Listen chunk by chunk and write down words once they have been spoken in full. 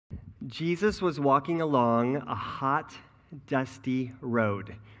Jesus was walking along a hot, dusty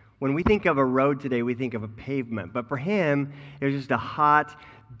road. When we think of a road today, we think of a pavement. But for him, it was just a hot,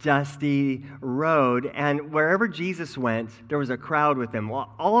 dusty road. And wherever Jesus went, there was a crowd with him.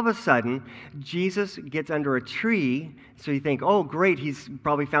 Well, all of a sudden, Jesus gets under a tree. So you think, oh, great, he's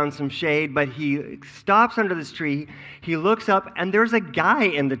probably found some shade. But he stops under this tree. He looks up, and there's a guy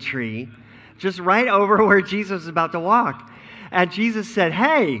in the tree, just right over where Jesus is about to walk. And Jesus said,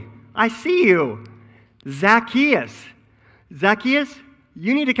 hey, I see you, Zacchaeus. Zacchaeus,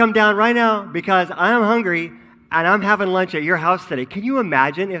 you need to come down right now because I am hungry and I'm having lunch at your house today. Can you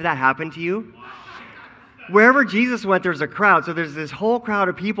imagine if that happened to you? Wherever Jesus went, there's a crowd. So there's this whole crowd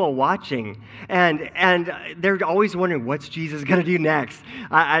of people watching. And they're always wondering, what's Jesus going to do next?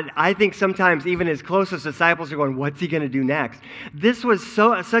 I think sometimes even his closest disciples are going, what's he going to do next? This was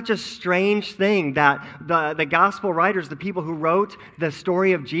such a strange thing that the gospel writers, the people who wrote the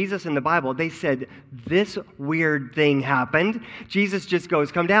story of Jesus in the Bible, they said, this weird thing happened. Jesus just goes,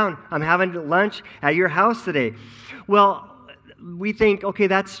 come down. I'm having lunch at your house today. Well, we think, okay,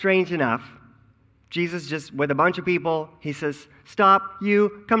 that's strange enough. Jesus just, with a bunch of people, he says, stop,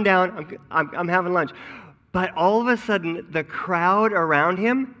 you, come down, I'm having lunch. But all of a sudden, the crowd around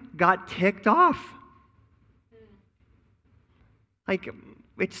him got ticked off. Like,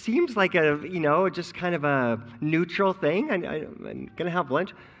 it seems like just kind of a neutral thing. I'm going to have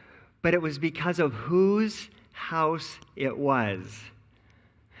lunch. But it was because of whose house it was.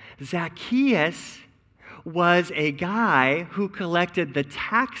 Zacchaeus was a guy who collected the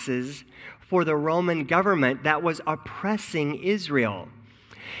taxes for the Roman government that was oppressing Israel.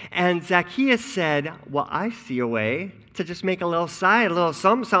 And Zacchaeus said, well, I see a way to just make a little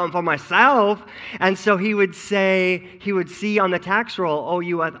something for myself. And so he would see on the tax roll, oh,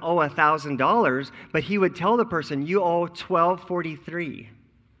 you owe $1,000, but he would tell the person, you owe $1,243.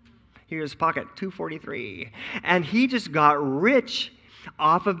 Here's pocket $243. And he just got rich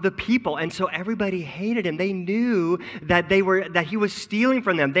off of the people, and so everybody hated him. They knew that he was stealing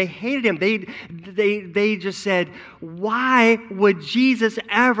from them. They hated him. They just said, why would Jesus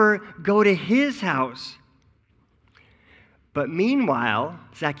ever go to his house? But meanwhile,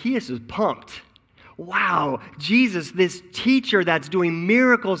 Zacchaeus is pumped. Wow, Jesus, this teacher that's doing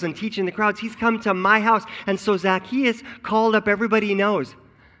miracles and teaching the crowds, he's come to my house. And so Zacchaeus called up everybody he knows.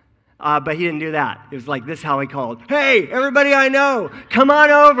 But he didn't do that. It was like this how he called. Hey, everybody I know, come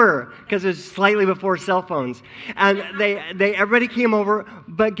on over. Because it was slightly before cell phones. And everybody came over.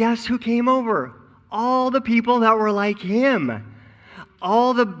 But guess who came over? All the people that were like him.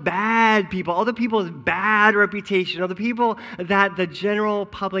 All the bad people. All the people with bad reputation. All the people that the general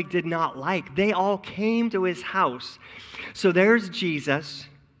public did not like. They all came to his house. So there's Jesus.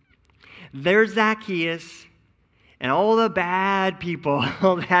 There's Zacchaeus. And all the bad people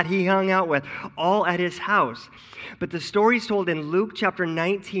that he hung out with, all at his house. But the story's told in Luke chapter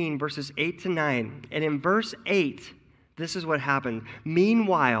 19, verses 8 to 9. And in verse 8, this is what happened.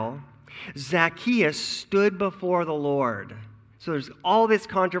 Meanwhile, Zacchaeus stood before the Lord. So there's all this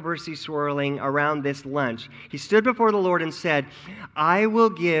controversy swirling around this lunch. He stood before the Lord and said, I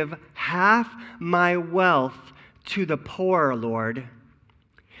will give half my wealth to the poor, Lord.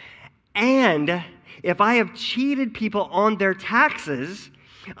 And if I have cheated people on their taxes,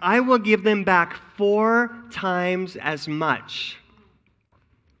 I will give them back 4 times as much.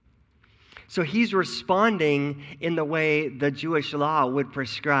 So he's responding in the way the Jewish law would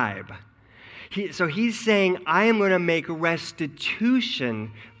prescribe. So he's saying, I am going to make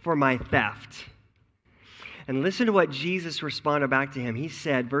restitution for my theft. And listen to what Jesus responded back to him. He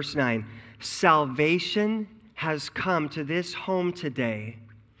said, verse 9, salvation has come to this home today.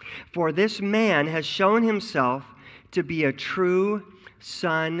 For this man has shown himself to be a true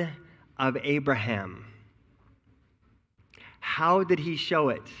son of Abraham. How did he show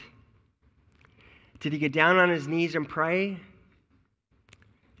it? Did he get down on his knees and pray?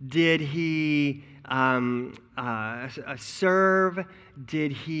 Did he serve?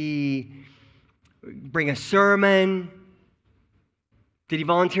 Did he bring a sermon? Did he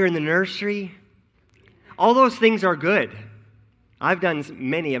volunteer in the nursery? All those things are good. I've done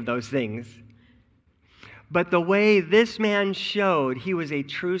many of those things. But the way this man showed he was a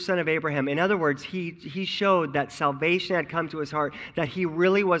true son of Abraham, in other words, he showed that salvation had come to his heart, that he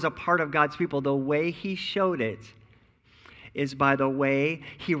really was a part of God's people. The way he showed it is by the way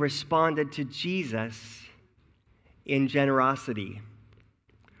he responded to Jesus in generosity.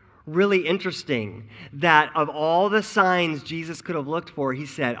 Really interesting that of all the signs Jesus could have looked for, he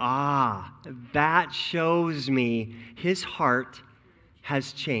said, that shows me his heart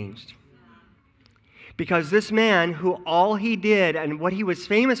has changed. Because this man, who all he did and what he was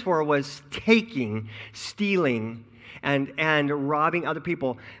famous for was taking, stealing, and robbing other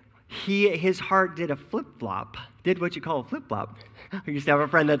people, his heart did a flip-flop, did what you call a flip-flop. I used to have a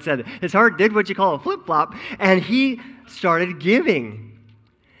friend that said his heart did what you call a flip-flop, and he started giving.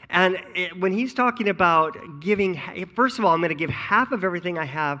 And when he's talking about giving, first of all, I'm going to give half of everything I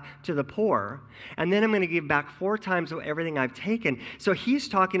have to the poor, and then I'm going to give back 4 times of everything I've taken. So he's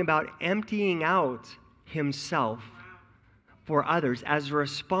talking about emptying out himself for others as a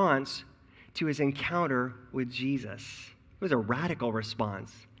response to his encounter with Jesus. It was a radical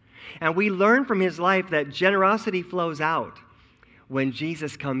response. And we learn from his life that generosity flows out when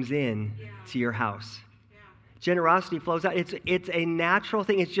Jesus comes in to your house. Generosity flows out. It's a natural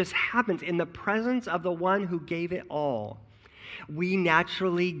thing. It just happens in the presence of the one who gave it all. We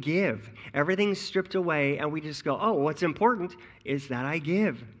naturally give. Everything's stripped away, and we just go, oh, what's important is that I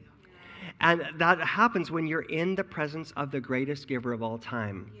give. And that happens when you're in the presence of the greatest giver of all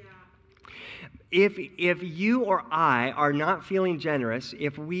time. If you or I are not feeling generous,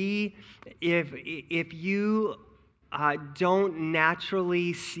 if you don't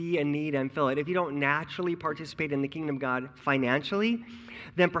naturally see a need and fill it, if you don't naturally participate in the kingdom of God financially,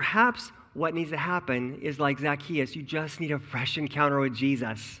 then perhaps what needs to happen is like Zacchaeus. You just need a fresh encounter with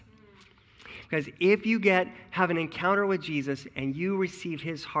Jesus. Because if you have an encounter with Jesus and you receive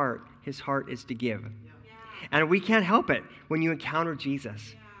his heart is to give. And we can't help it when you encounter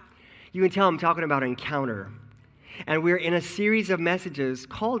Jesus. You can tell I'm talking about encounter. And we're in a series of messages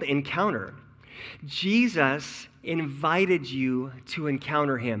called Encounter. Jesus invited you to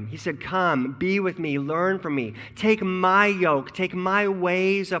encounter him. He said, come, be with me, learn from me. Take my yoke, take my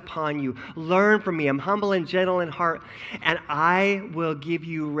ways upon you. Learn from me. I'm humble and gentle in heart, and I will give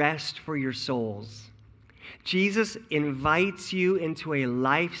you rest for your souls. Jesus invites you into a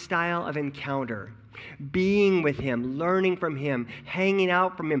lifestyle of encounter. Being with him, learning from him, hanging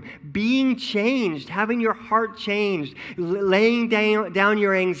out from him, being changed, having your heart changed, laying down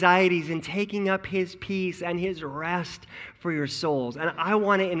your anxieties and taking up his peace and his rest for your souls. And I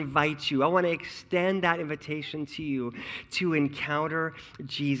want to invite you, I want to extend that invitation to you to encounter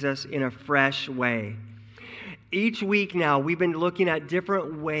Jesus in a fresh way. Each week now, we've been looking at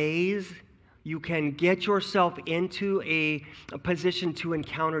different ways you can get yourself into a position to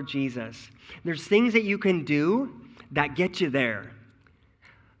encounter Jesus. There's things that you can do that get you there.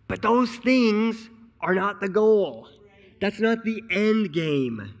 But those things are not the goal. That's not the end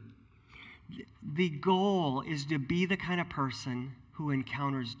game. The goal is to be the kind of person who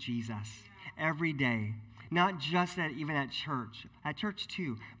encounters Jesus every day. Not just even at church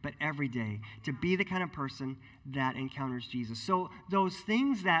too, but every day. To be the kind of person that encounters Jesus. So those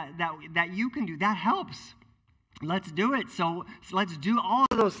things that you can do, that helps. Let's do it. So let's do all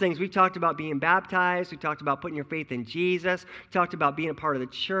of those things. We talked about being baptized. We talked about putting your faith in Jesus. We talked about being a part of the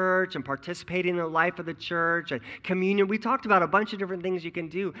church and participating in the life of the church and communion. We talked about a bunch of different things you can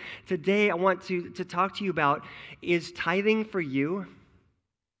do. Today, I want to talk to you about, is tithing for you?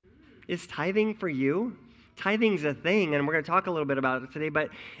 Is tithing for you? Tithing's a thing, and we're going to talk a little bit about it today, but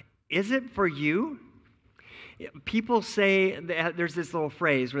is it for you? People say, there's this little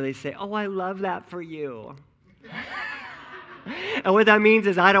phrase where they say, oh, I love that for you. And what that means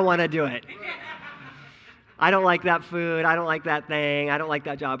is I don't want to do it. I don't like that food. I don't like that thing. I don't like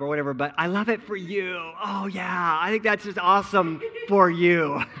that job or whatever, but I love it for you. Oh, yeah, I think that's just awesome for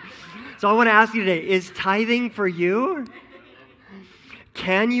you. So I want to ask you today, is tithing for you?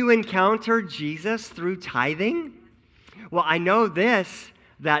 Can you encounter Jesus through tithing? Well, I know this,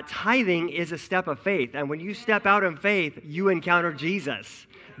 that tithing is a step of faith. And when you step out in faith, you encounter Jesus.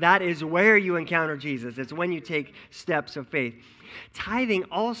 That is where you encounter Jesus. It's when you take steps of faith. Tithing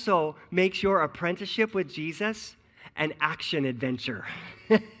also makes your apprenticeship with Jesus an action adventure.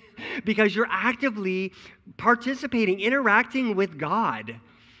 Because you're actively participating, interacting with God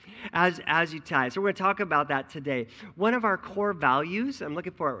as you tithe. So we're going to talk about that today. One of our core values, I'm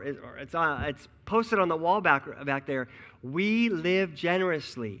looking for it, it's posted on the wall back there. We live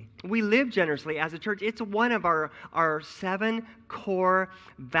generously. We live generously as a church. It's one of our 7 core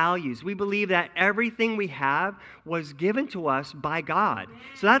values. We believe that everything we have was given to us by God.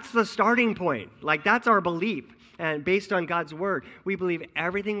 So that's the starting point. Like, that's our belief. And based on God's word, we believe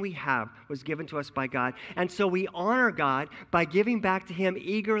everything we have was given to us by God. And so we honor God by giving back to him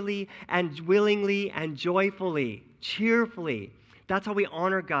eagerly and willingly and joyfully, cheerfully. That's how we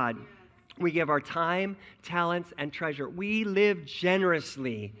honor God. We give our time, talents, and treasure. We live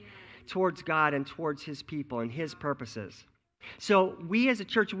generously towards God and towards his people and his purposes. So we as a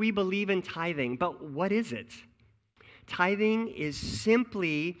church, we believe in tithing, but what is it? Tithing is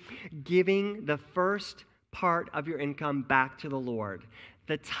simply giving the first part of your income back to the Lord.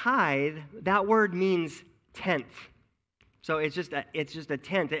 The tithe, that word means tenth. So it's just a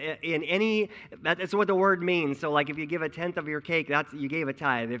tenth. That's what the word means. So like if you give a tenth of your cake, you gave a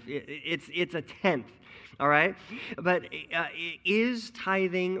tithe. It's a tenth. All right? But is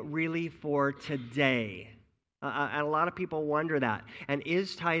tithing really for today? And a lot of people wonder that. And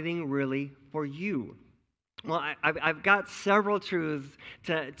is tithing really for you? Well, I've got several truths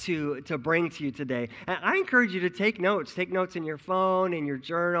to bring to you today. And I encourage you to take notes. Take notes in your phone, in your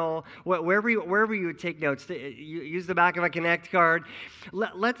journal, wherever you would take notes. Use the back of a Connect card.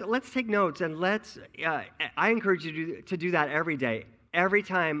 Let's take notes, and I encourage you to do that every day. Every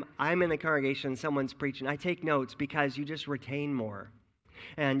time I'm in the congregation, someone's preaching, I take notes because you just retain more.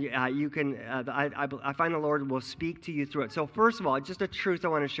 And you can, I find the Lord will speak to you through it. So first of all, just a truth I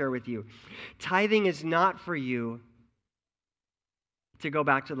want to share with you. Tithing is not for you to go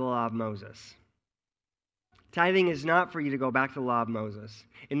back to the law of Moses. Tithing is not for you to go back to the law of Moses.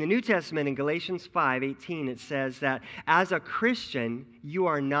 In the New Testament, in Galatians 5:18, it says that as a Christian, you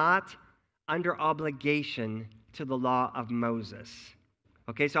are not under obligation to the law of Moses.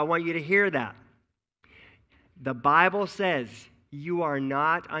 Okay, so I want you to hear that. The Bible says you are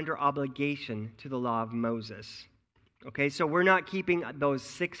not under obligation to the law of Moses. Okay, so we're not keeping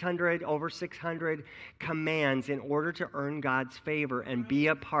those over 600 commands in order to earn God's favor and be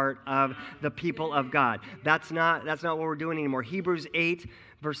a part of the people of God. That's not what we're doing anymore. Hebrews 8,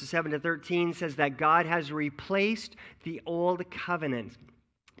 verses 7 to 13 says that God has replaced the old covenant,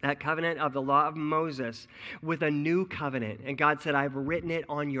 that covenant of the law of Moses, with a new covenant. And God said, I've written it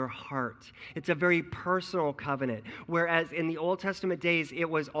on your heart. It's a very personal covenant. Whereas in the Old Testament days, it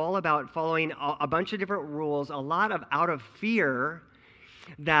was all about following a bunch of different rules, a lot of out of fear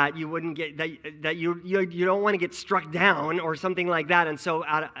that you wouldn't get, that you don't want to get struck down or something like that. And so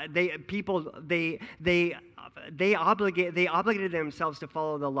they obligated themselves to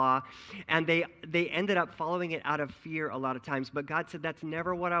follow the law, and they ended up following it out of fear a lot of times. But God said, that's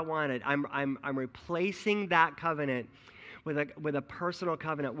never what I wanted. I'm replacing that covenant with a personal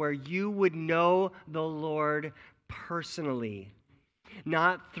covenant where you would know the Lord personally,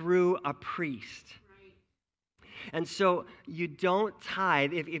 not through a priest. And so you don't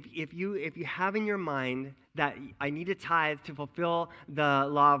tithe if you have in your mind that I need to tithe to fulfill the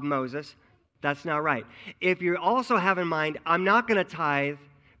law of Moses. That's not right. If you also have in mind, I'm not going to tithe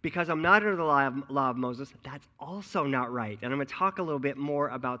because I'm not under the law of Moses, that's also not right. And I'm going to talk a little bit more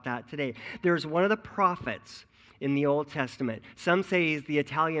about that today. There's one of the prophets in the Old Testament. Some say he's the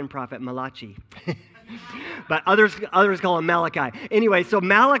Italian prophet Malachi. But others call him Malachi. Anyway, so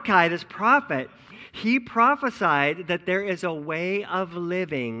Malachi, this prophet, he prophesied that there is a way of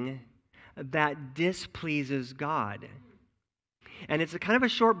living that displeases God. And it's a kind of a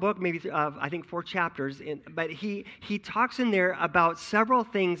short book, maybe I think 4 chapters, but he talks in there about several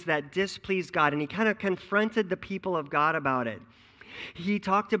things that displease God, and he kind of confronted the people of God about it. He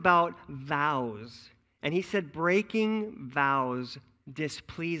talked about vows, and he said breaking vows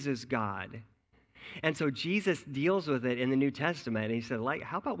displeases God. And so Jesus deals with it in the New Testament. And he said,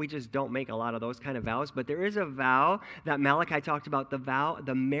 how about we just don't make a lot of those kind of vows? But there is a vow that Malachi talked about,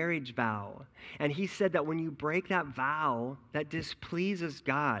 the marriage vow. And he said that when you break that vow, that displeases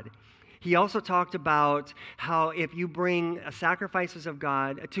God. He also talked about how if you bring sacrifices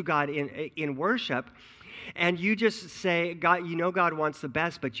to God in worship, and you just say, God, God wants the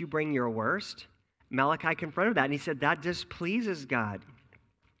best, but you bring your worst. Malachi confronted that, and he said that displeases God.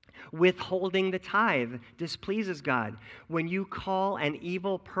 Withholding the tithe displeases God. When you call an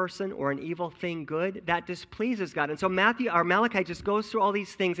evil person or an evil thing good, that displeases God. And so Malachi just goes through all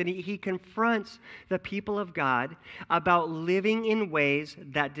these things, and he confronts the people of God about living in ways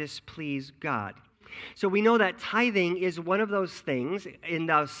that displease God. So we know that tithing is one of those things in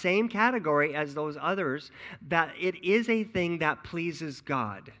the same category as those others, that it is a thing that pleases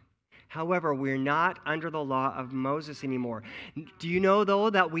God. However, we're not under the law of Moses anymore. Do you know, though,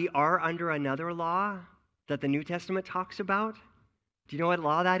 that we are under another law that the New Testament talks about? Do you know what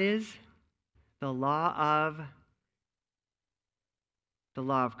law that is? The law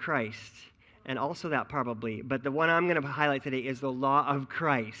of Christ. And also that probably, but the one I'm going to highlight today is the law of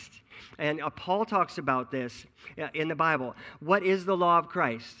Christ. And Paul talks about this in the Bible. What is the law of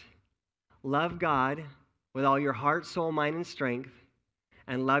Christ? Love God with all your heart, soul, mind, and strength,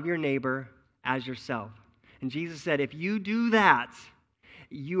 and love your neighbor as yourself. And Jesus said, if you do that,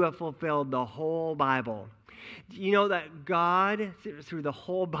 you have fulfilled the whole Bible. You know that God, through the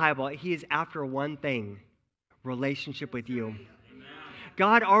whole Bible, He is after one thing: relationship with you.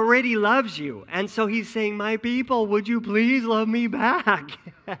 God already loves you. And so he's saying, my people, would you please love me back?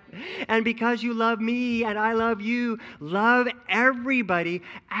 And because you love me and I love you, love everybody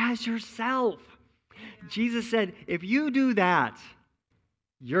as yourself. Jesus said, if you do that,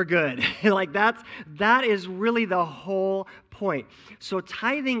 you're good. Like that is really the whole point. So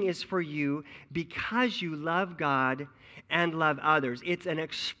tithing is for you because you love God and love others. It's an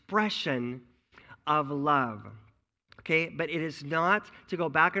expression of love. Okay, but it is not to go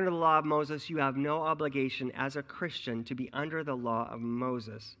back under the law of Moses. You have no obligation as a Christian to be under the law of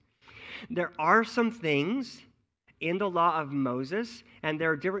Moses. There are some things in the law of Moses, and there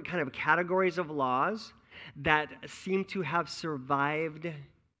are different kind of categories of laws that seem to have survived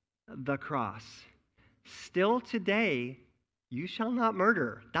the cross. Still today, you shall not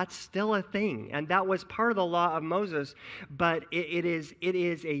murder. That's still a thing, and that was part of the law of Moses. But it is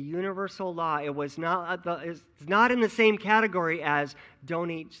a universal law. It was not it's not in the same category as don't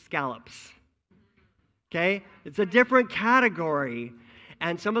eat scallops. Okay, it's a different category.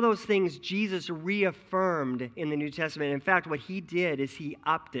 And some of those things Jesus reaffirmed in the New Testament. In fact, what he did is he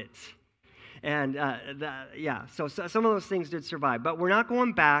upped it. And so some of those things did survive. But we're not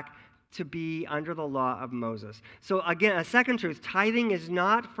going back to be under the law of Moses. So again, a second truth, tithing is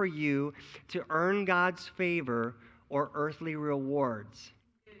not for you to earn God's favor or earthly rewards.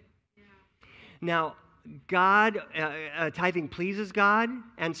 Now, God, tithing pleases God,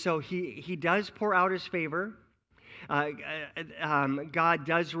 and so he does pour out his favor. God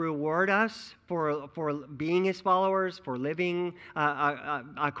does reward us for being his followers, for living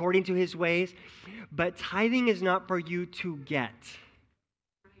according to his ways. But tithing is not for you to get.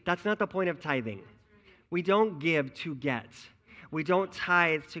 That's not the point of tithing. We don't give to get. We don't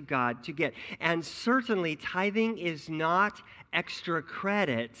tithe to God to get. And certainly tithing is not extra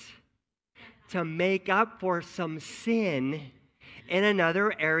credit to make up for some sin in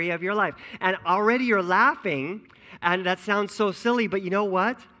another area of your life. And already you're laughing, and that sounds so silly, but you know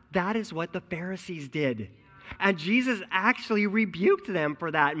what? That is what the Pharisees did. And Jesus actually rebuked them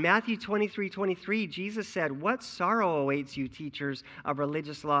for that. In Matthew 23:23, Jesus said, "What sorrow awaits you, teachers of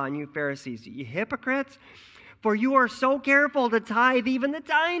religious law, and you Pharisees, you hypocrites? For you are so careful to tithe even the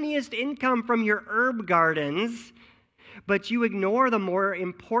tiniest income from your herb gardens, but you ignore the more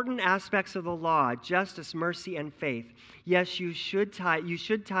important aspects of the law, justice, mercy, and faith. Yes, you should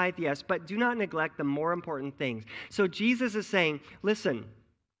tithe, yes, but do not neglect the more important things." So Jesus is saying, listen,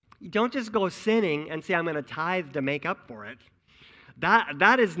 don't just go sinning and say, I'm going to tithe to make up for it.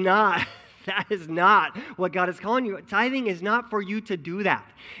 That is not what God is calling you. Tithing is not for you to do that.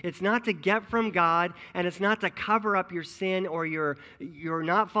 It's not to get from God, and it's not to cover up your sin, or you're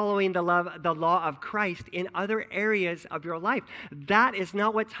not following the law of Christ in other areas of your life. That is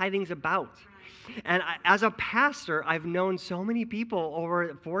not what tithing's about. And as a pastor, I've known so many people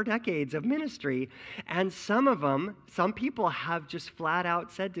over 4 decades of ministry, and some people have just flat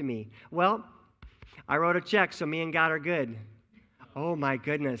out said to me, well, I wrote a check, so me and God are good. Oh my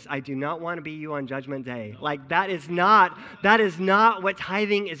goodness, I do not want to be you on Judgment Day. Like that is not what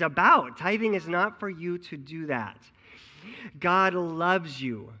tithing is about. Tithing is not for you to do that. God loves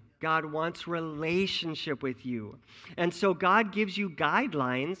you. God wants relationship with you. And so God gives you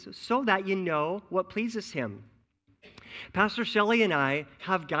guidelines so that you know what pleases him. Pastor Shelley and I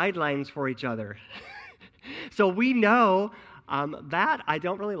have guidelines for each other. So we know that I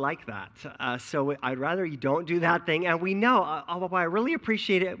don't really like that. So I'd rather you don't do that thing. And we know, I really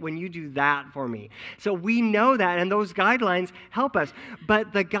appreciate it when you do that for me. So we know that, and those guidelines help us.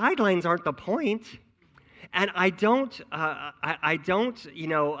 But the guidelines aren't the point. And I don't,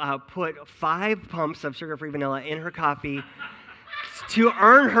 put 5 pumps of sugar-free vanilla in her coffee to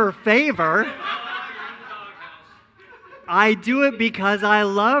earn her favor. I do it because I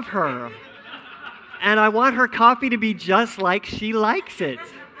love her. And I want her coffee to be just like she likes it.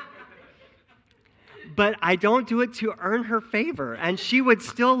 But I don't do it to earn her favor. And she would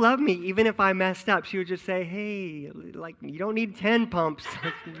still love me even if I messed up. She would just say, hey, like, you don't need 10 pumps.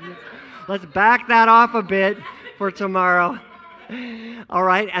 Let's back that off a bit for tomorrow. All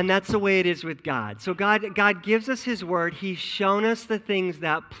right, and that's the way it is with God. So God gives us his word. He's shown us the things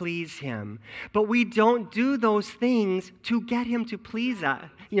that please him. But we don't do those things to get him to please us,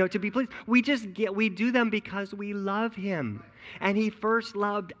 to be pleased. We do them because we love him. And he first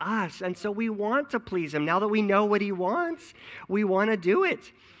loved us. And so we want to please him. Now that we know what he wants, we want to do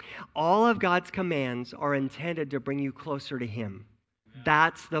it. All of God's commands are intended to bring you closer to him.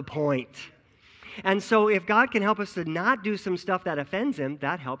 That's the point. And so if God can help us to not do some stuff that offends him,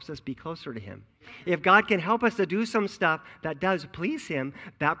 that helps us be closer to him. If God can help us to do some stuff that does please him,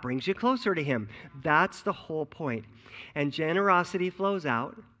 that brings you closer to him. That's the whole point. And generosity flows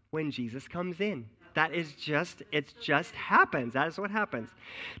out when Jesus comes in. It just happens. That is what happens.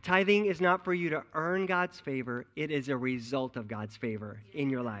 Tithing is not for you to earn God's favor. It is a result of God's favor in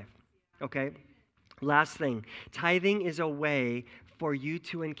your life. Okay? Last thing. Tithing is a way for you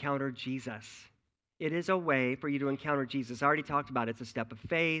to encounter Jesus. It is a way for you to encounter Jesus. I already talked about it. It's a step of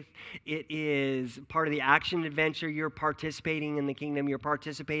faith. It is part of the action adventure. You're participating in the kingdom. You're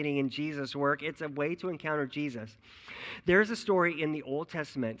participating in Jesus' work. It's a way to encounter Jesus. There's a story in the Old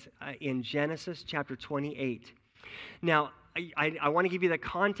Testament in Genesis chapter 28. Now, I want to give you the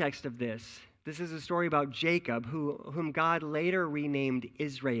context of this. This is a story about Jacob, whom God later renamed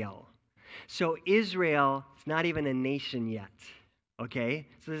Israel. So Israel is not even a nation yet. Okay,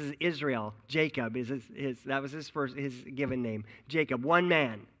 so this is Israel. Jacob that was his given name. Jacob, one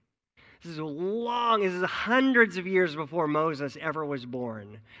man. This is hundreds of years before Moses ever was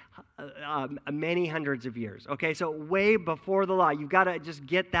born. Many hundreds of years. Okay, so way before the law. You've got to just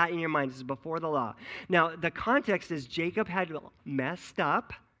get that in your mind. This is before the law. Now, the context is Jacob had messed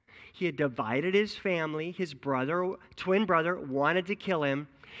up. He had divided his family. His twin brother, wanted to kill him.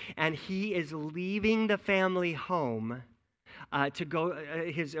 And he is leaving the family home to go,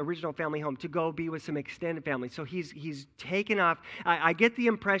 his original family home, to go be with some extended family. So he's taken off. I get the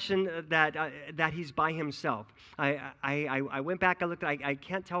impression that he's by himself. I went back, I looked, I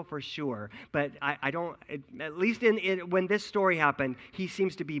can't tell for sure, but I don't, at least when this story happened, he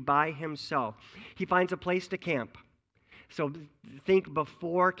seems to be by himself. He finds a place to camp. So think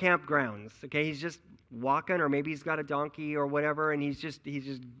before campgrounds, okay? He's just walking, or maybe he's got a donkey or whatever, and he's just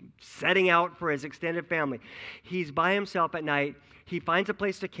setting out for his extended family. He's by himself at night. He finds a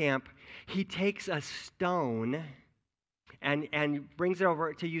place to camp. He takes a stone and brings it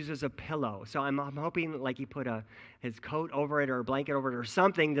over to use as a pillow. So I'm hoping like he put his coat over it or a blanket over it or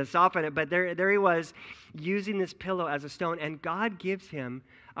something to soften it. But there he was using this pillow as a stone, and God gives him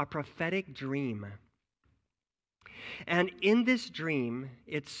a prophetic dream. And in this dream,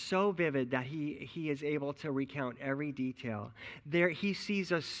 it's so vivid that he is able to recount every detail. There he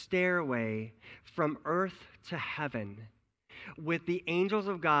sees a stairway from earth to heaven with the angels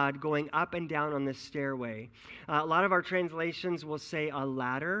of God going up and down on this stairway. A lot of our translations will say a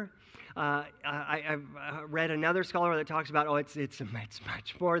ladder. I've read another scholar that talks about, it's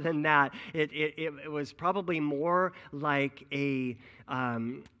much more than that. It was probably more like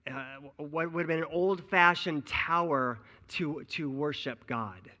what would have been an old-fashioned tower to worship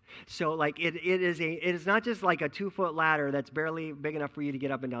God. So like it is not just like a 2-foot ladder that's barely big enough for you to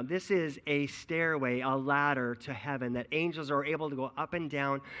get up and down. This is a stairway, a ladder to heaven that angels are able to go up and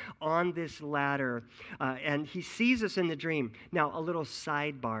down on this ladder. And he sees this in the dream. Now, a little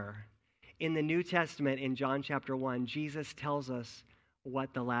sidebar. In the New Testament, in John chapter 1, Jesus tells us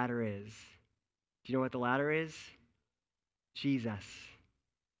what the ladder is. Do you know what the ladder is? Jesus.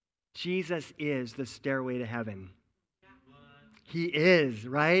 Jesus is the stairway to heaven. He is,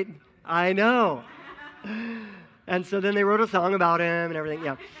 right? I know. And so then they wrote a song about him and everything.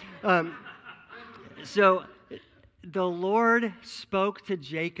 Yeah. So the Lord spoke to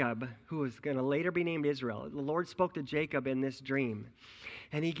Jacob, who was going to later be named Israel. The Lord spoke to Jacob in this dream.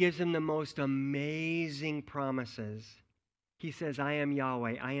 And he gives him the most amazing promises. He says, I am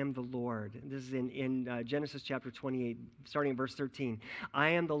Yahweh, I am the Lord. This is in Genesis chapter 28, starting in verse 13. I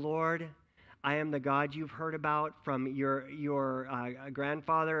am the Lord, I am the God you've heard about from your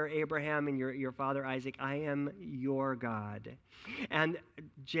grandfather Abraham and your father Isaac. I am your God. And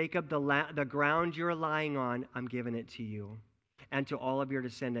Jacob, the ground you're lying on, I'm giving it to you and to all of your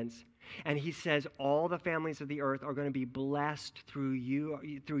descendants. And he says all the families of the earth are going to be blessed through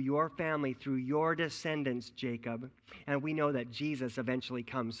you, through your family, through your descendants, Jacob. And we know that Jesus eventually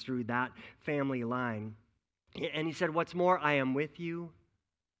comes through that family line. And he said, what's more, I am with you.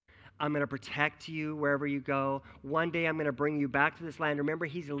 I'm going to protect you wherever you go. One day I'm going to bring you back to this land. Remember,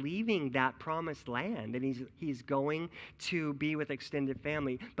 he's leaving that promised land, and he's going to be with extended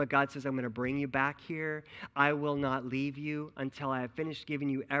family. But God says, I'm going to bring you back here. I will not leave you until I have finished giving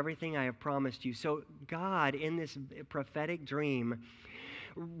you everything I have promised you. So God, in this prophetic dream,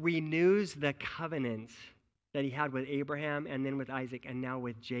 renews the covenant that he had with Abraham and then with Isaac and now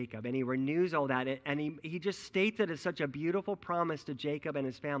with Jacob. And he renews all that. And he just states it as such a beautiful promise to Jacob and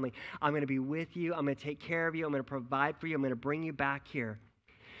his family. I'm going to be with you. I'm going to take care of you. I'm going to provide for you. I'm going to bring you back here.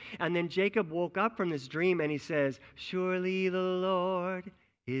 And then Jacob woke up from this dream and he says, surely the Lord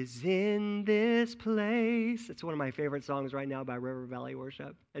is in this place. It's one of my favorite songs right now by River Valley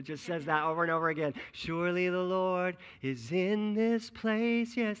Worship. It just says that over and over again. Surely the Lord is in this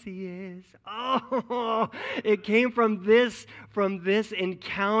place. Yes, he is. Oh, it came from this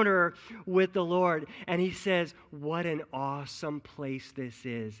encounter with the Lord. And he says, what an awesome place this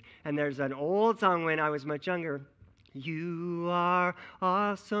is. And there's an old song when I was much younger. You are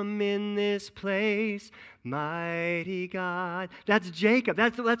awesome in this place, mighty God. That's Jacob.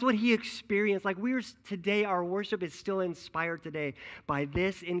 That's what he experienced. Like today, our worship is still inspired today by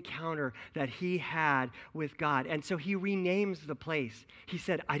this encounter that he had with God. And so he renames the place. He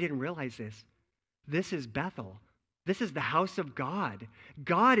said, I didn't realize this. This is Bethel. This is the house of God.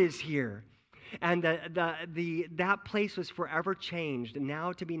 God is here. And that place was forever changed,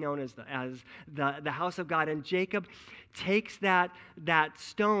 now to be known as the house of God. And Jacob takes that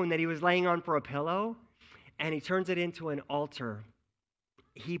stone that he was laying on for a pillow, and he turns it into an altar.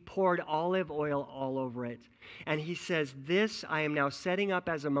 He poured olive oil all over it. And he says, this I am now setting up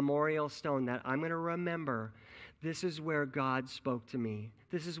as a memorial stone that I'm going to remember. This is where God spoke to me.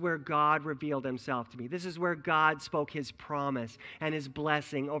 This is where God revealed himself to me. This is where God spoke his promise and his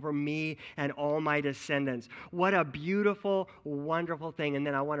blessing over me and all my descendants. What a beautiful, wonderful thing. And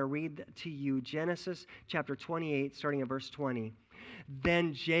then I want to read to you Genesis chapter 28, starting at verse 20.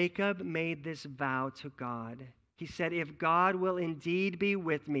 Then Jacob made this vow to God. He said, if God will indeed be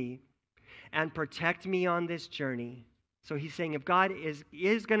with me and protect me on this journey. So he's saying if God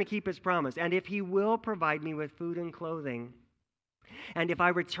is going to keep his promise, and if he will provide me with food and clothing, and if I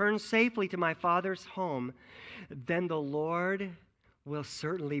return safely to my father's home, then the Lord will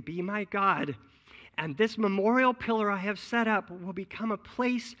certainly be my God. And this memorial pillar I have set up will become a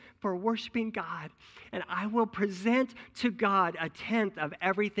place for worshiping God. And I will present to God a tenth of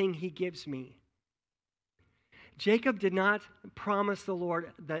everything he gives me. Jacob did not promise the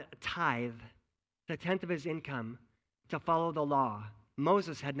Lord the tithe, the tenth of his income, to follow the law.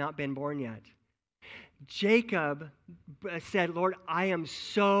 Moses had not been born yet. Jacob said, Lord, I am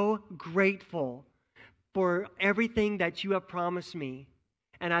so grateful for everything that you have promised me.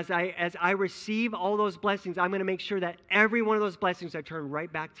 And as I receive all those blessings, I'm going to make sure that every one of those blessings I turn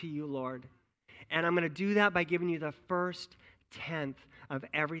right back to you, Lord. And I'm going to do that by giving you the first tenth of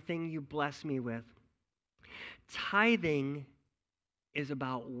everything you bless me with. Tithing is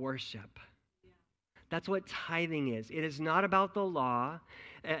about worship. That's what tithing is. It is not about the law.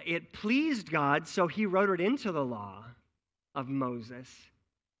 It pleased God, so he wrote it into the law of Moses.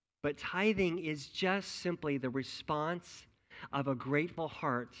 But tithing is just simply the response of a grateful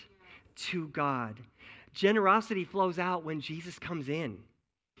heart to God. Generosity flows out when Jesus comes in.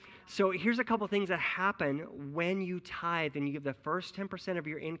 So here's a couple things that happen when you tithe and you give the first 10% of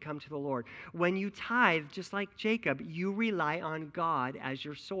your income to the Lord. When you tithe, just like Jacob, you rely on God as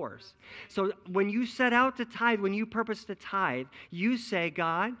your source. So when you set out to tithe, when you purpose to tithe, you say,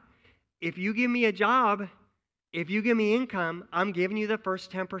 God, if you give me a job, if you give me income, I'm giving you the first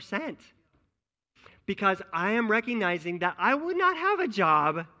 10%. Because I am recognizing that I would not have a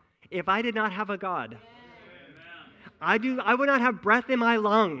job if I did not have a God. I would not have breath in my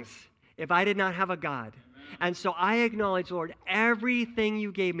lungs if I did not have a God. And so I acknowledge, Lord, everything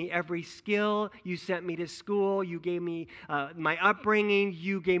you gave me, every skill, you sent me to school, you gave me my upbringing,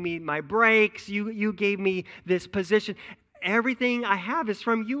 you gave me my breaks, you gave me this position. Everything I have is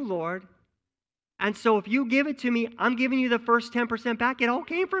from you, Lord. And so if you give it to me, I'm giving you the first 10% back. It all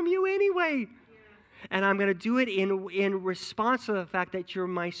came from you anyway. And I'm going to do it in response to the fact that you're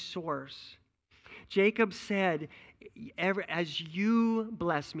my source. Jacob said, as you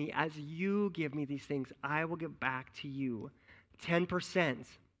bless me, as you give me these things, I will give back to you 10%.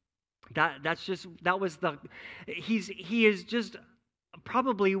 He is just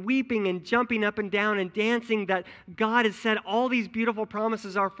probably weeping and jumping up and down and dancing that God has said all these beautiful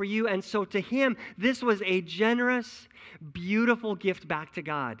promises are for you. And so to him, this was a generous, beautiful gift back to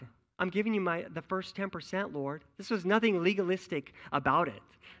God. I'm giving you the first 10%, Lord. This was nothing legalistic about it.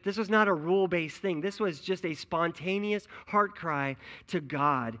 This was not a rule-based thing. This was just a spontaneous heart cry to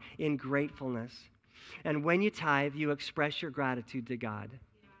God in gratefulness. And when you tithe, you express your gratitude to God.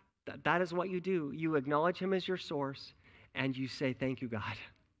 That is what you do. You acknowledge him as your source, and you say, thank you, God.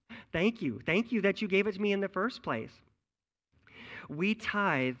 Thank you. Thank you that you gave it to me in the first place. We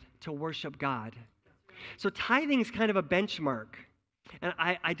tithe to worship God. So tithing is kind of a benchmark. And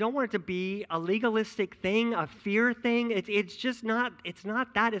I don't want it to be a legalistic thing, a fear thing. It's just not, it's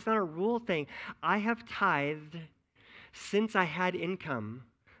not that. It's not a rule thing. I have tithed since I had income.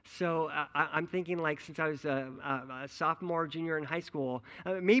 So I'm thinking like since I was a sophomore, junior in high school,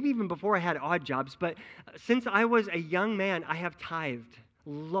 maybe even before I had odd jobs. But since I was a young man, I have tithed.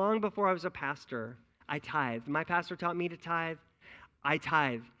 Long before I was a pastor, I tithed. My pastor taught me to tithe. I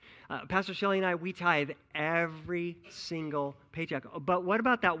tithe. Pastor Shelley and I, we tithe every single paycheck. But what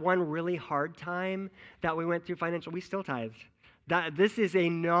about that one really hard time that we went through financial? We still tithe. This is a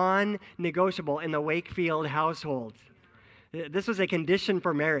non-negotiable in the Wakefield household. This was a condition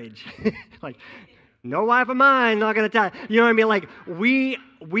for marriage. Like, no wife of mine, not going to tithe. You know what I mean? Like, we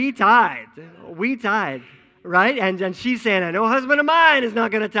tithe. We tithe, right? And she's saying, no husband of mine is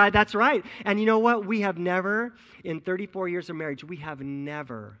not going to tithe. That's right. And you know what? We have never, in 34 years of marriage, we have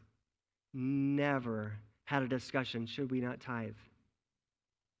never had a discussion, should we not tithe?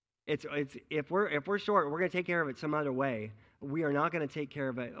 It's if we're short, we're going to take care of it some other way. We are not going to take care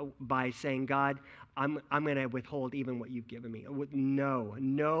of it by saying, God, I'm going to withhold even what you've given me.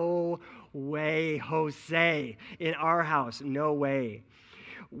 No way, Jose, in our house, no way.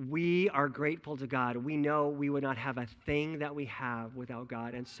 We are grateful to God. We know we would not have a thing that we have without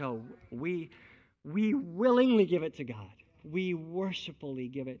God. And so we willingly give it to God. We worshipfully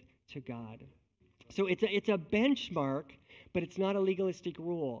give it to God. So it's a benchmark, but it's not a legalistic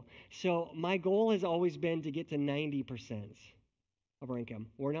rule. So my goal has always been to get to 90% of our income.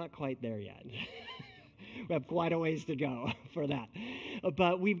 We're not quite there yet. We have quite a ways to go for that.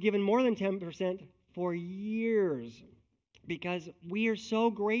 But we've given more than 10% for years because we are so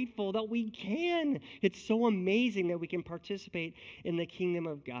grateful that we can. It's so amazing that we can participate in the kingdom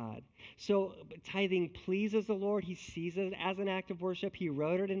of God. So tithing pleases the Lord. He sees it as an act of worship. He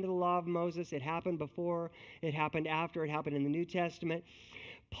wrote it into the law of Moses. It happened before. It happened after. It happened in the New Testament.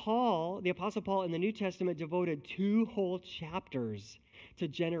 Paul, the Apostle Paul in the New Testament, devoted 2 whole chapters to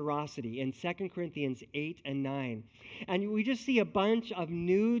generosity in 2 Corinthians 8 and 9. And we just see a bunch of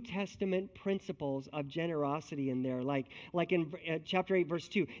New Testament principles of generosity in there, like in chapter 8, verse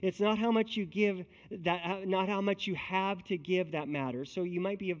 2. It's not how much you give, not how much you have to give that matters. So you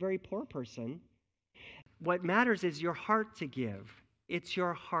might be a very poor person. What matters is your heart to give. It's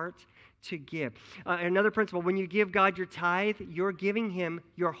your heart to give. Another principle, when you give God your tithe, you're giving him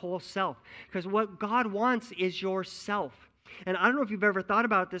your whole self. Because what God wants is yourself. And I don't know if you've ever thought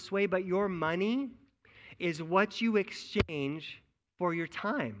about it this way, but your money is what you exchange for your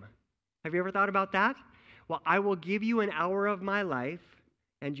time. Have you ever thought about that? Well, I will give you an hour of my life,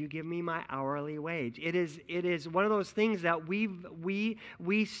 and you give me my hourly wage. It is one of those things that we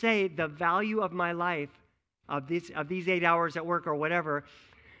say the value of my life, of these 8 hours at work or whatever,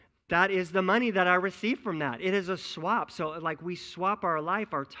 that is the money that I receive from that. It is a swap. So like we swap our life,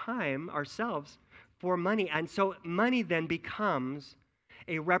 our time, ourselves for money. And so money then becomes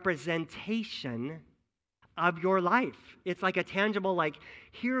a representation of your life. It's like a tangible, like,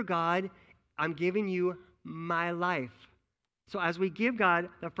 here, God, I'm giving you my life. So as we give God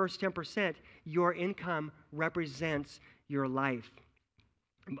the first 10%, your income represents your life.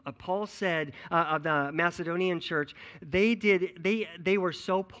 Paul said of the Macedonian church, they were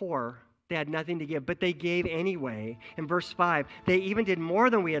so poor, they had nothing to give, but they gave anyway. In verse 5, they even did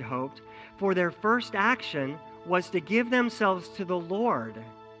more than we had hoped, for their first action was to give themselves to the Lord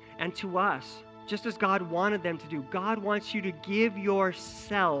and to us, just as God wanted them to do. God wants you to give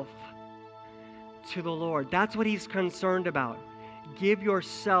yourself to the Lord. That's what he's concerned about. Give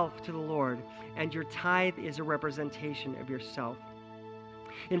yourself to the Lord, and your tithe is a representation of yourself.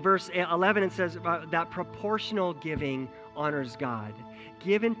 In verse 11, it says that proportional giving honors God.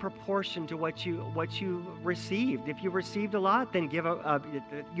 Give in proportion to what you received. If you received a lot, then give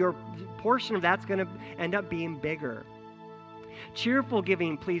your portion of that's going to end up being bigger. Cheerful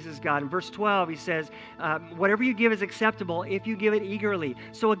giving pleases God. In verse 12, he says, whatever you give is acceptable if you give it eagerly.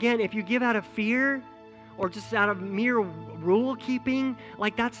 So again, if you give out of fear or just out of mere rule keeping,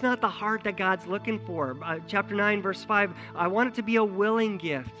 like that's not the heart that God's looking for. Chapter 9, verse 5, I want it to be a willing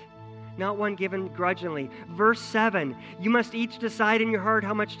gift, not one given grudgingly. Verse 7, you must each decide in your heart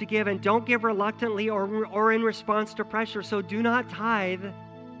how much to give, and don't give reluctantly or in response to pressure. So do not tithe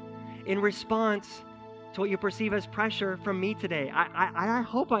in response to what you perceive as pressure from me today. I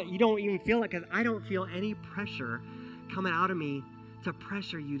hope you don't even feel it, because I don't feel any pressure coming out of me to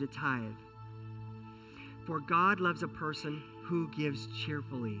pressure you to tithe. For God loves a person who gives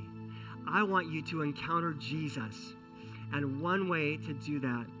cheerfully. I want you to encounter Jesus, and one way to do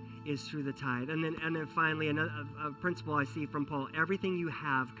that is through the tithe. And then finally, a principle I see from Paul: everything you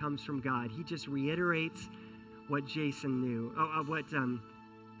have comes from God. He just reiterates what Jason knew, what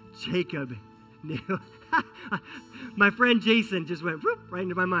Jacob knew. My friend Jason just went whoop, right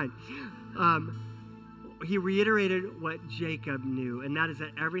into my mind. He reiterated what Jacob knew, and that is that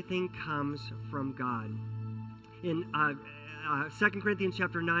everything comes from God. 2 Corinthians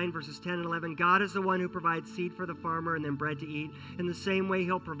chapter 9, verses 10 and 11, God is the one who provides seed for the farmer and then bread to eat. In the same way,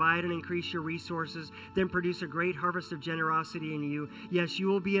 he'll provide and increase your resources, then produce a great harvest of generosity in you. Yes, you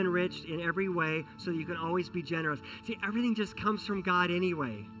will be enriched in every way so that you can always be generous. See, everything just comes from God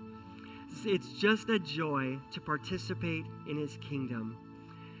anyway. It's just a joy to participate in his kingdom.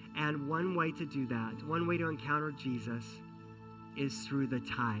 And one way to do that, one way to encounter Jesus, is through the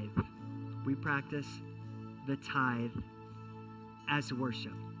tithe. We practice the tithe as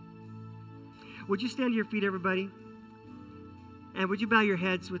worship. Would you stand to your feet, everybody? And would you bow your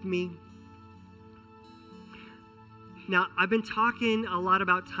heads with me? Now, I've been talking a lot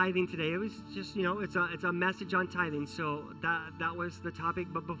about tithing today. It was just, it's a message on tithing, so that was the topic.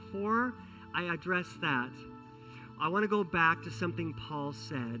 But before I address that, I want to go back to something Paul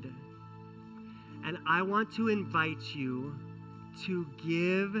said. And I want to invite you to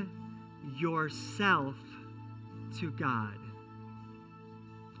give yourself to God.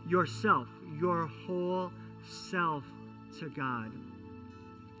 Yourself, your whole self to God.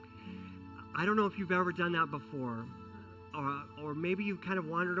 I don't know if you've ever done that before. Or maybe you've kind of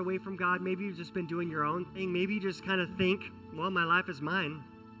wandered away from God. Maybe you've just been doing your own thing. Maybe you just kind of think, well, my life is mine.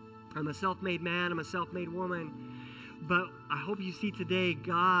 I'm a self-made man. I'm a self-made woman. But I hope you see today,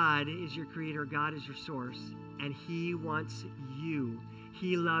 God is your creator. God is your source. And he wants you.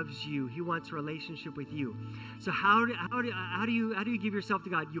 He loves you. He wants a relationship with you. So how do you give yourself to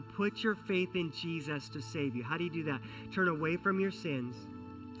God? You put your faith in Jesus to save you. How do you do that? Turn away from your sins.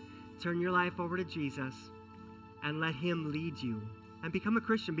 Turn your life over to Jesus. And let him lead you. And become a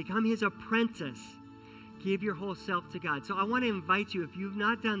Christian. Become his apprentice. Give your whole self to God. So I want to invite you, if you've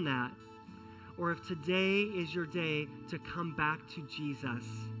not done that, or if today is your day to come back to Jesus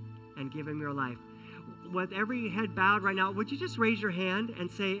and give him your life. With every head bowed right now, would you just raise your hand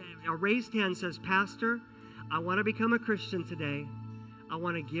and say, a raised hand says, Pastor, I want to become a Christian today. I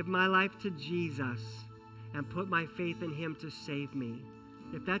want to give my life to Jesus and put my faith in him to save me.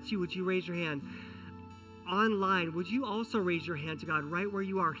 If that's you, would you raise your hand? Online, would you also raise your hand to God right where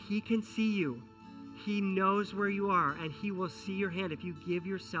you are? He can see you. He knows where you are, and he will see your hand if you give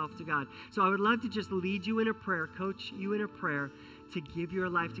yourself to God. So I would love to just lead you in a prayer, coach you in a prayer to give your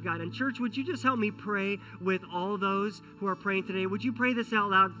life to God. And church, would you just help me pray with all those who are praying today? Would you pray this out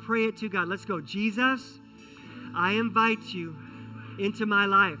loud? Pray it to God. Let's go. Jesus, I invite you into my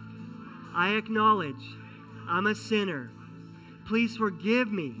life. I acknowledge I'm a sinner. Please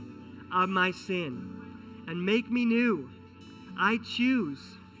forgive me of my sin and make me new. I choose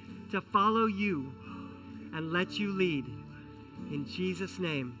to follow you and let you lead. In Jesus'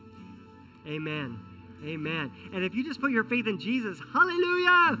 name, amen. Amen. And if you just put your faith in Jesus,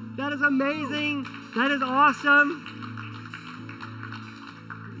 hallelujah! That is amazing. That is awesome.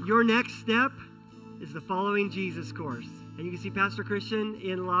 Your next step is the Following Jesus course. And you can see Pastor Christian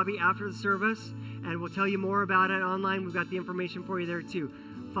in the lobby after the service, and we'll tell you more about it online. We've got the information for you there too.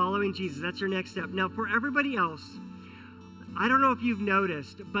 Following Jesus, that's your next step. Now, for everybody else, I don't know if you've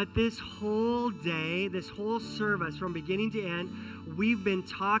noticed, but this whole day, this whole service from beginning to end, we've been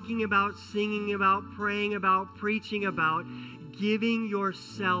talking about, singing about, praying about, preaching about, giving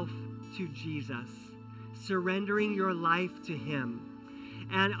yourself to Jesus, surrendering your life to him.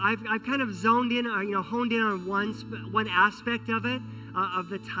 And I've kind of honed in on one aspect of it, of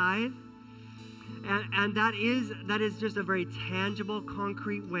the tithe. And that is just a very tangible,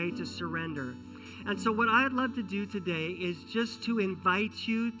 concrete way to surrender. And so what I'd love to do today is just to invite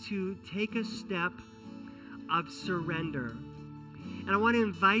you to take a step of surrender. And I want to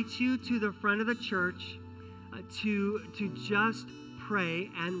invite you to the front of the church to just pray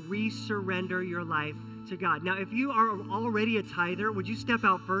and re-surrender your life to God. Now, if you are already a tither, would you step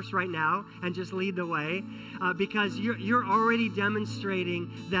out first right now and just lead the way? Because you're already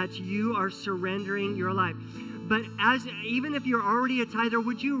demonstrating that you are surrendering your life. But even if you're already a tither,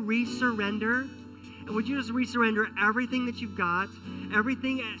 would you re-surrender? Would you just re-surrender everything that you've got,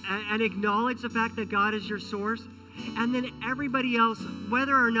 everything, and acknowledge the fact that God is your source? And then everybody else,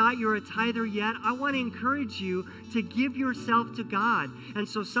 whether or not you're a tither yet, I want to encourage you to give yourself to God. And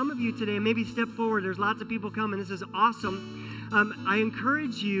so some of you today, maybe step forward. There's lots of people coming. This is awesome. I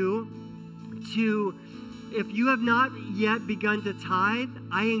encourage you to, if you have not yet begun to tithe,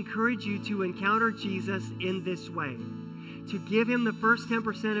 I encourage you to encounter Jesus in this way, to give him the first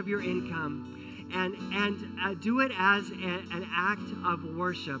 10% of your income and do it as an act of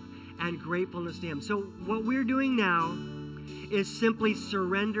worship and gratefulness to him. So what we're doing now is simply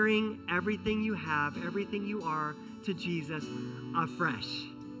surrendering everything you have, everything you are to Jesus afresh.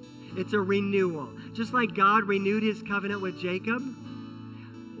 It's a renewal. Just like God renewed his covenant with Jacob,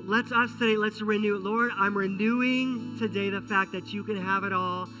 let's renew. Lord, I'm renewing today the fact that you can have it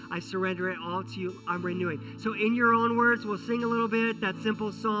all. I surrender it all to you. I'm renewing. So in your own words, we'll sing a little bit, that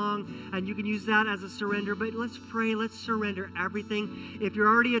simple song, and you can use that as a surrender. But let's pray. Let's surrender everything. If you're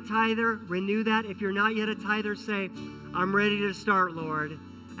already a tither, renew that. If you're not yet a tither, say, I'm ready to start, Lord,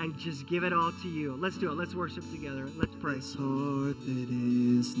 and just give it all to you. Let's do it. Let's worship together. Let's pray. This heart that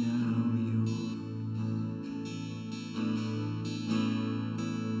is now yours.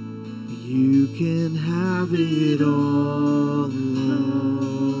 You can have it all,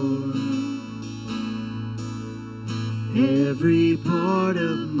 Lord. Every part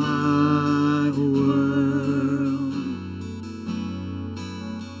of my world.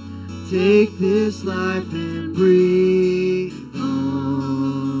 Take this life and breathe on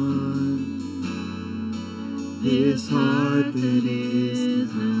this heart that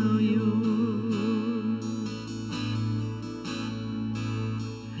is now yours.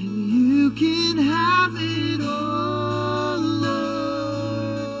 You can have it all, Lord.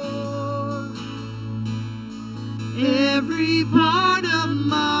 Every part of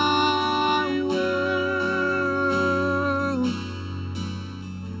my world.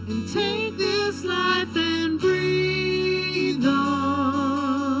 And take this life and breathe on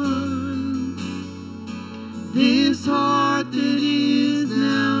this heart that is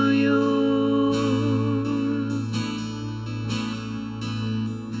now yours.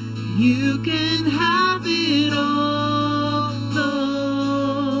 You can have it all, Lord.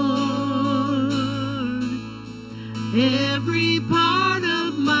 Every part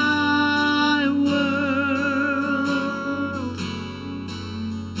of my world.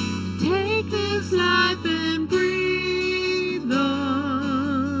 Take this life and breathe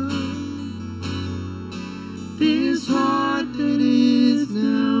on this heart that is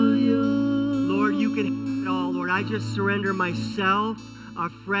now yours. Lord, you can have it all, Lord. I just surrender myself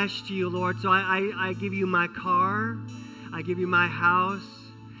afresh to you, Lord. So I give you my car, I give you my house,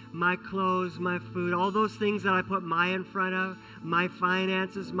 my clothes, my food, all those things that I put my in front of, my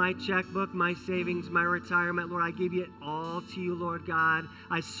finances, my checkbook, my savings, my retirement. Lord, I give it all to you, Lord God.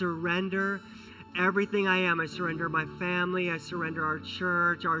 I surrender everything I am. I surrender my family. I surrender our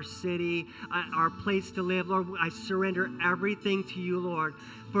church, our city, our place to live. Lord, I surrender everything to you, Lord.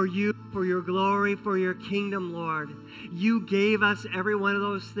 For you, for your glory, for your kingdom, Lord. You gave us every one of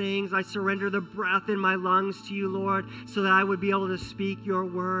those things. I surrender the breath in my lungs to you, Lord, so that I would be able to speak your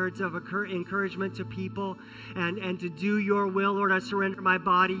words of encouragement to people and to do your will, Lord. I surrender my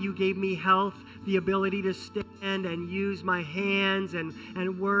body. You gave me health, the ability to stand and use my hands and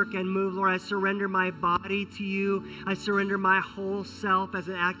work and move, Lord. I surrender my body to you. I surrender my whole self as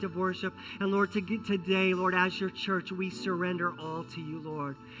an act of worship. And Lord, today, Lord, as your church, we surrender all to you,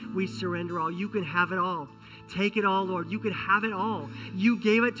 Lord. We surrender all. You can have it all. Take it all, Lord. You can have it all. You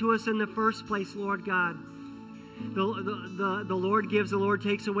gave it to us in the first place, Lord God. The Lord gives, the Lord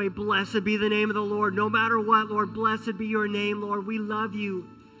takes away. Blessed be the name of the Lord. No matter what, Lord, blessed be your name, Lord. We love you.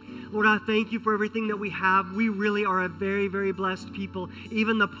 Lord, I thank you for everything that we have. We really are a very, very blessed people.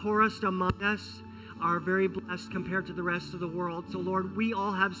 Even the poorest among us are very blessed compared to the rest of the world. So, Lord, we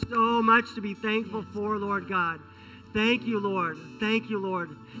all have so much to be thankful for, Lord God. Thank you, Lord. Thank you,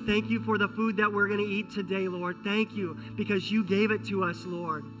 Lord. Thank you for the food that we're going to eat today, Lord. Thank you because you gave it to us,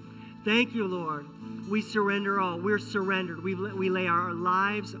 Lord. Thank you, Lord. We surrender all. We're surrendered. We lay our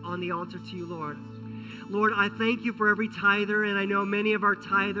lives on the altar to you, Lord. Lord, I thank you for every tither, and I know many of our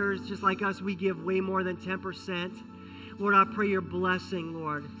tithers, just like us, we give way more than 10%. Lord, I pray your blessing,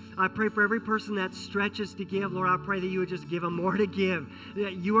 Lord. I pray for every person that stretches to give, Lord, I pray that you would just give them more to give.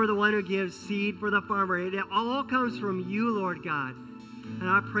 That you are the one who gives seed for the farmer. It all comes from you, Lord God. And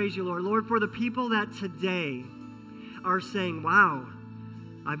I praise you, Lord. Lord, for the people that today are saying, wow,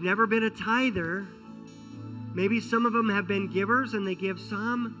 I've never been a tither. Maybe some of them have been givers and they give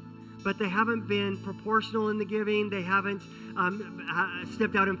some, but they haven't been proportional in the giving. They haven't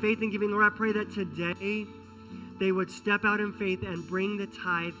stepped out in faith in giving. Lord, I pray that today they would step out in faith and bring the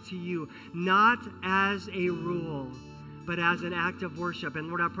tithe to you, not as a rule, but as an act of worship. And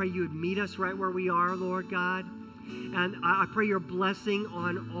Lord, I pray you would meet us right where we are, Lord God. And I pray your blessing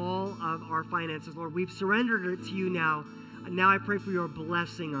on all of our finances, Lord. We've surrendered it to you now. Now I pray for your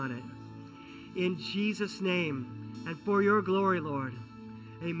blessing on it. In Jesus' name and for your glory, Lord.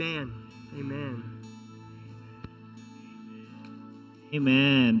 Amen. Amen.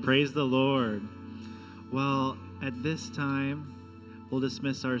 Amen. Praise the Lord. Well, at this time, we'll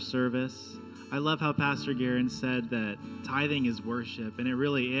dismiss our service. I love how Pastor Ghyrn said that tithing is worship, and it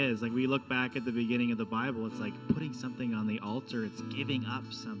really is. Like, we look back at the beginning of the Bible, it's like putting something on the altar. It's giving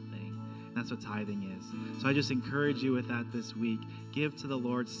up something. That's what tithing is. So I just encourage you with that this week. Give to the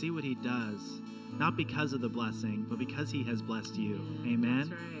Lord. See what he does. Not because of the blessing, but because he has blessed you. Amen?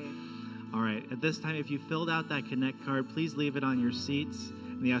 That's right. All right. At this time, if you filled out that Connect card, please leave it on your seats,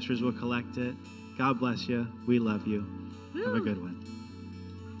 and the ushers will collect it. God bless you. We love you. Woo. Have a good one.